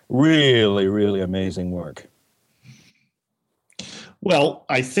really, really amazing work. Well,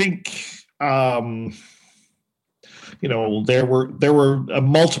 I think there were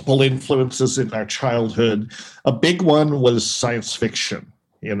multiple influences in our childhood. A big one was science fiction.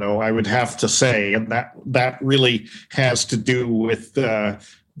 I would have to say, and that really has to do with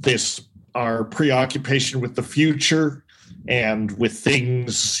our preoccupation with the future and with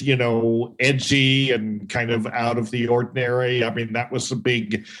things, edgy and kind of out of the ordinary. I mean, that was a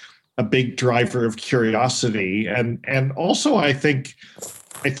big driver of curiosity, and also I think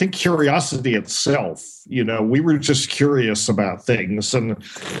curiosity itself. We were just curious about things, and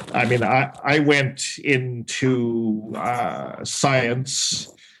I mean, I went into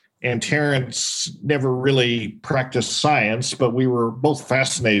science, and Terence never really practiced science, but we were both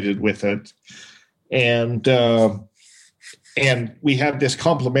fascinated with it, and we had this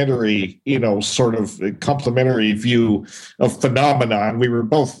complementary view of phenomena, and we were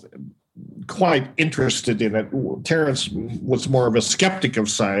both quite interested in it. Terence was more of a skeptic of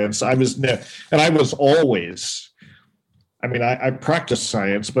science. I was always, I practiced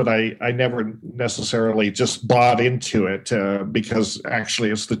science, but I never necessarily just bought into it because actually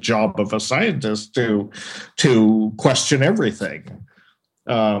it's the job of a scientist to question everything.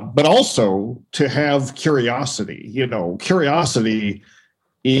 But also to have curiosity. Curiosity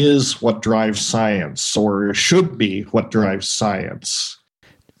is what drives science, or should be what drives science.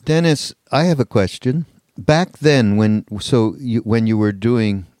 Dennis, I have a question. Back then, when you were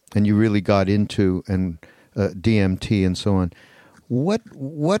doing and you really got into DMT and so on, what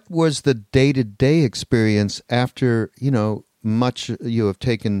was the day-to-day experience after much you have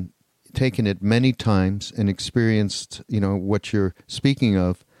taken it many times and experienced what you're speaking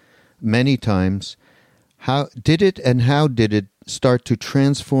of many times? How did it start to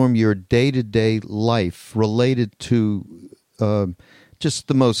transform your day-to-day life related to just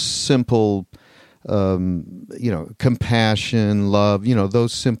the most simple compassion, love,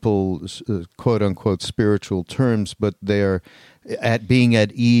 those simple quote unquote spiritual terms, but they're being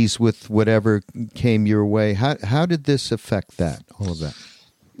at ease with whatever came your way? How did this affect that, all of that?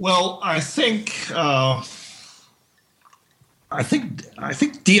 Well, I think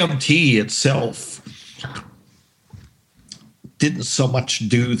DMT itself didn't so much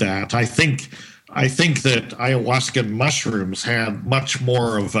do that. I think that ayahuasca mushrooms had much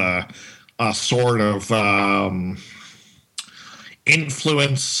more of a sort of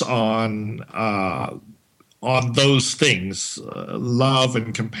influence on those things, love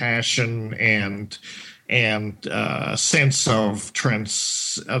and compassion and a sense of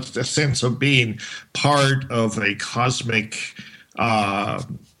being part of a cosmic, a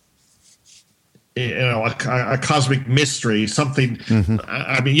cosmic mystery. Something.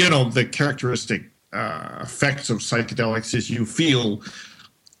 Mm-hmm. The characteristic effects of psychedelics is you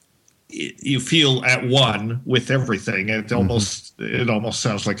feel at one with everything. It almost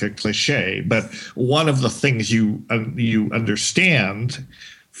sounds like a cliche, but one of the things you understand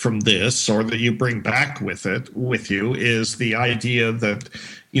from this, or that you bring back with you, is the idea that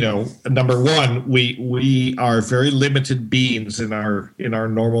number one, we are very limited beings in our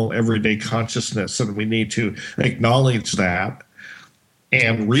normal everyday consciousness, and we need to acknowledge that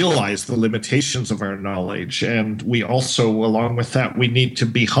and realize the limitations of our knowledge. And we also, along with that, we need to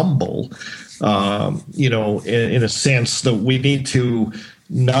be humble, in a sense that we need to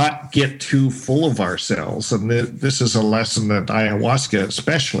not get too full of ourselves. And this is a lesson that ayahuasca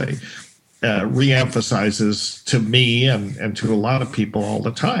especially reemphasizes to me and to a lot of people all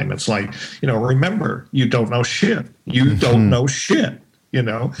the time. It's like, remember, you don't know shit. You don't know shit.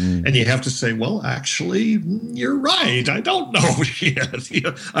 And you have to say, well, actually, you're right. I don't know shit.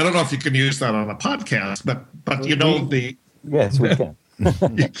 I don't know if you can use that on a podcast, but yes, we can.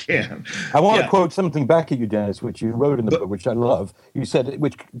 You can. I want to quote something back at you, Dennis, which you wrote in the book, which I love. You said,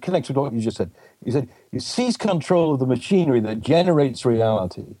 which connects with what you just said. You said, you seize control of the machinery that generates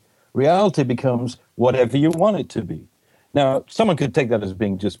reality. Reality becomes whatever you want it to be. Now, someone could take that as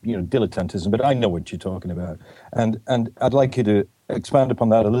being just, dilettantism, but I know what you're talking about. And I'd like you to expand upon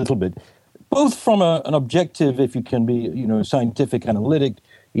that a little bit, both from an objective, if you can be, scientific, analytic,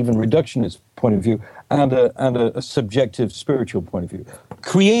 even reductionist point of view, and a subjective, spiritual point of view.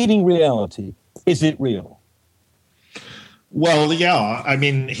 Creating reality, is it real? Well, yeah. I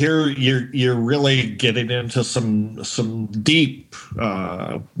mean, here you're really getting into some deep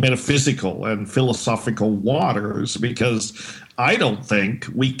metaphysical and philosophical waters, because I don't think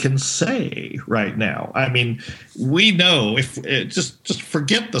we can say right now. I mean, we know, if just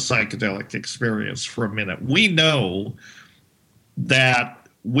forget the psychedelic experience for a minute. We know that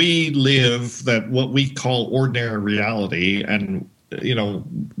we live what we call ordinary reality, and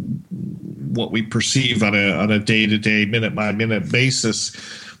what we perceive on a day-to-day, minute-by-minute basis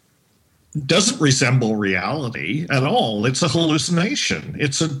doesn't resemble reality at all. It's a hallucination.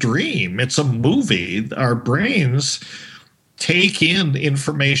 It's a dream. It's a movie. Our brains take in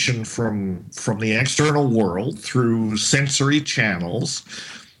information from the external world through sensory channels,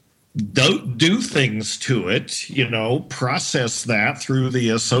 do things to it, process that through the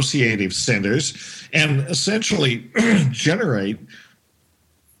associative centers, and essentially generate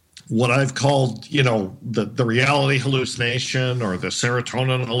what I've called, the reality hallucination or the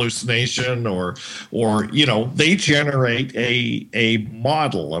serotonin hallucination, or they generate a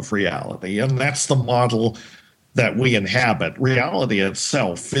model of reality, and that's the model that we inhabit. Reality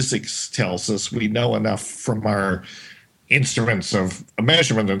itself, physics tells us, we know enough from our instruments of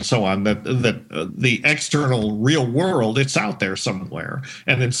measurement and so on that the external real world, it's out there somewhere,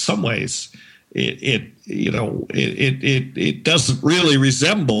 and in some ways it doesn't really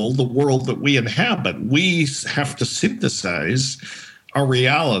resemble the world that we inhabit. We have to synthesize our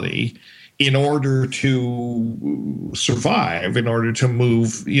reality in order to survive, in order to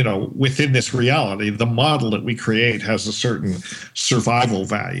move, within this reality. The model that we create has a certain survival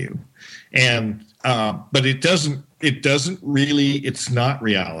value, and but it doesn't really. It's not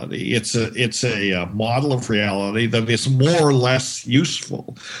reality. It's a model of reality that is more or less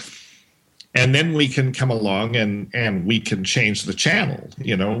useful. And then we can come along and we can change the channel.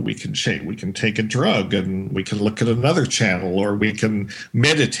 We can take a drug and we can look at another channel, or we can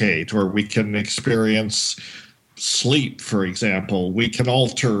meditate, or we can experience sleep, for example. We can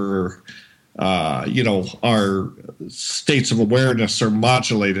alter, our states of awareness are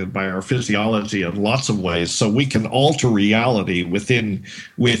modulated by our physiology in lots of ways. So we can alter reality within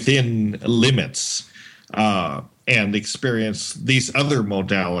limits, and experience these other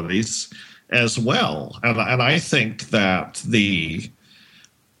modalities as well. And I think that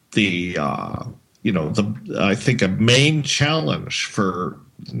I think a main challenge for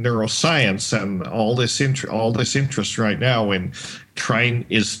neuroscience and all this interest right now in trying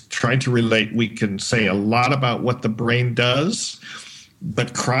to relate. We can say a lot about what the brain does,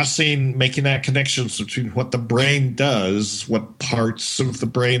 but making that connections between what the brain does, what parts of the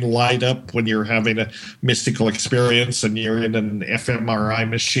brain light up when you're having a mystical experience and you're in an fMRI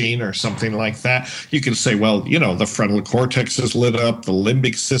machine or something like that. You can say, well, the frontal cortex is lit up, the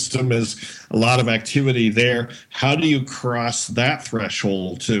limbic system is a lot of activity there. How do you cross that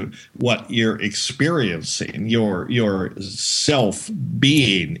threshold to what you're experiencing, your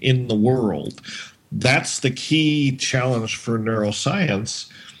self-being in the world? That's the key challenge for neuroscience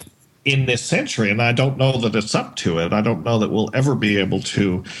in this century, and I don't know that it's up to it. I don't know that we'll ever be able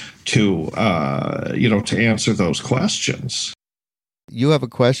to answer those questions. You have a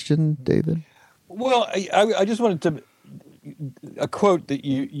question, David? Well, I just wanted to a quote that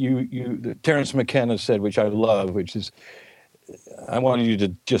that Terence McKenna said, which I love, which is, I wanted you to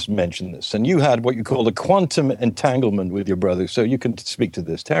just mention this. And you had what you call a quantum entanglement with your brother, so you can speak to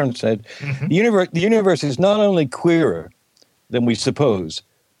this. Terence said, the universe is not only queerer than we suppose,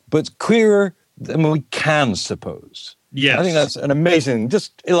 but queerer than we can suppose. Yes. I think that's an amazing.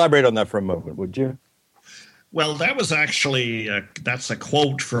 Just elaborate on that for a moment, would you? Well, that was actually that's a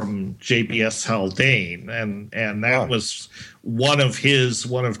quote from J.B.S. Haldane, and that was one of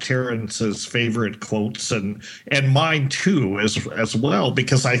Terence's favorite quotes, and mine too as well,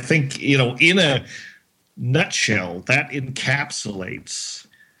 because I think in a nutshell that encapsulates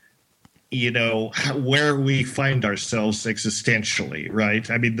where we find ourselves existentially,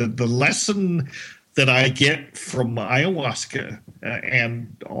 right? I mean, the lesson that I get from ayahuasca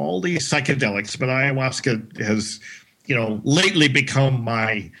and all these psychedelics, but ayahuasca has, lately become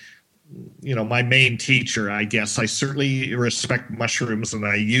my main teacher, I guess. I certainly respect mushrooms and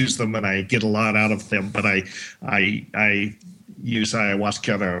I use them and I get a lot out of them, but I use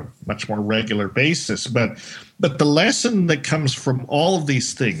ayahuasca on a much more regular basis. But the lesson that comes from all of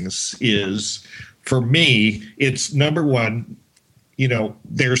these things is, for me, it's number one,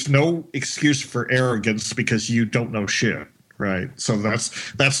 there's no excuse for arrogance because you don't know shit, right? So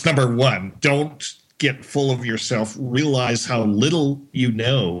that's number one. Don't get full of yourself. Realize how little you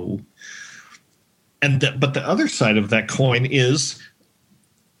know. But the other side of that coin is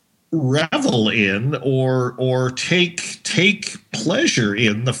revel in or take pleasure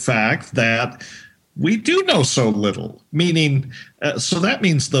in the fact that we do know so little. Meaning, so that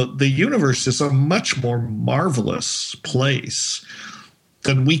means the universe is a much more marvelous place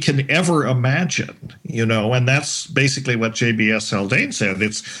than we can ever imagine, and that's basically what JBS Haldane said.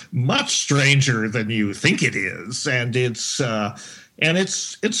 It's much stranger than you think it is, and it's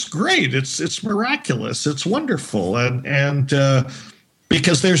great. It's miraculous. It's wonderful, and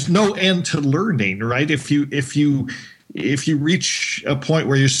because there's no end to learning, right? If you reach a point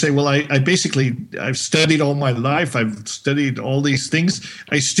where you say, well, I've studied all my life, I've studied all these things,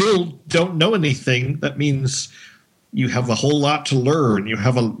 I still don't know anything, that means you have a whole lot to learn. You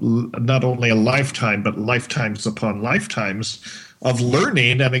have not only a lifetime, but lifetimes upon lifetimes of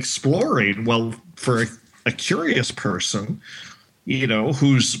learning and exploring. Well, for a curious person,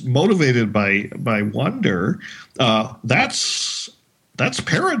 who's motivated by wonder, that's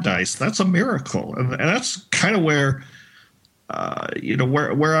paradise. That's a miracle, and that's kind of where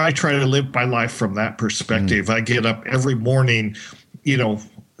where I try to live my life from that perspective. I get up every morning,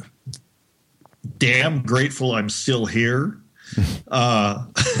 damn grateful I'm still here.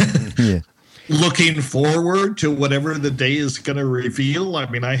 Looking forward to whatever the day is going to reveal. I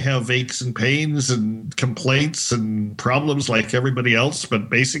mean, I have aches and pains and complaints and problems like everybody else, but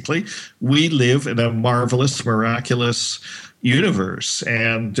basically we live in a marvelous, miraculous universe,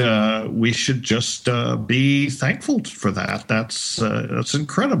 and we should just be thankful for that. That's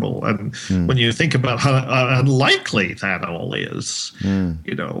incredible. And when you think about how unlikely that all is, the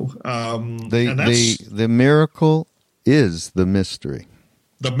miracle is the mystery.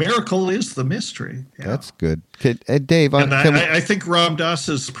 The miracle is the mystery. Yeah. That's good. Dave, I think Ram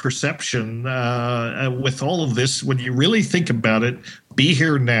Dass's perception with all of this, when you really think about it, be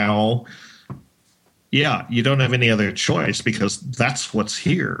here now. Yeah, you don't have any other choice because that's what's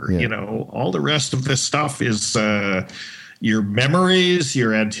here. Yeah. All the rest of this stuff is your memories,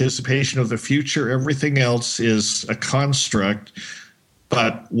 your anticipation of the future. Everything else is a construct.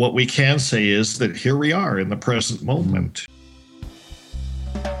 But what we can say is that here we are in the present moment.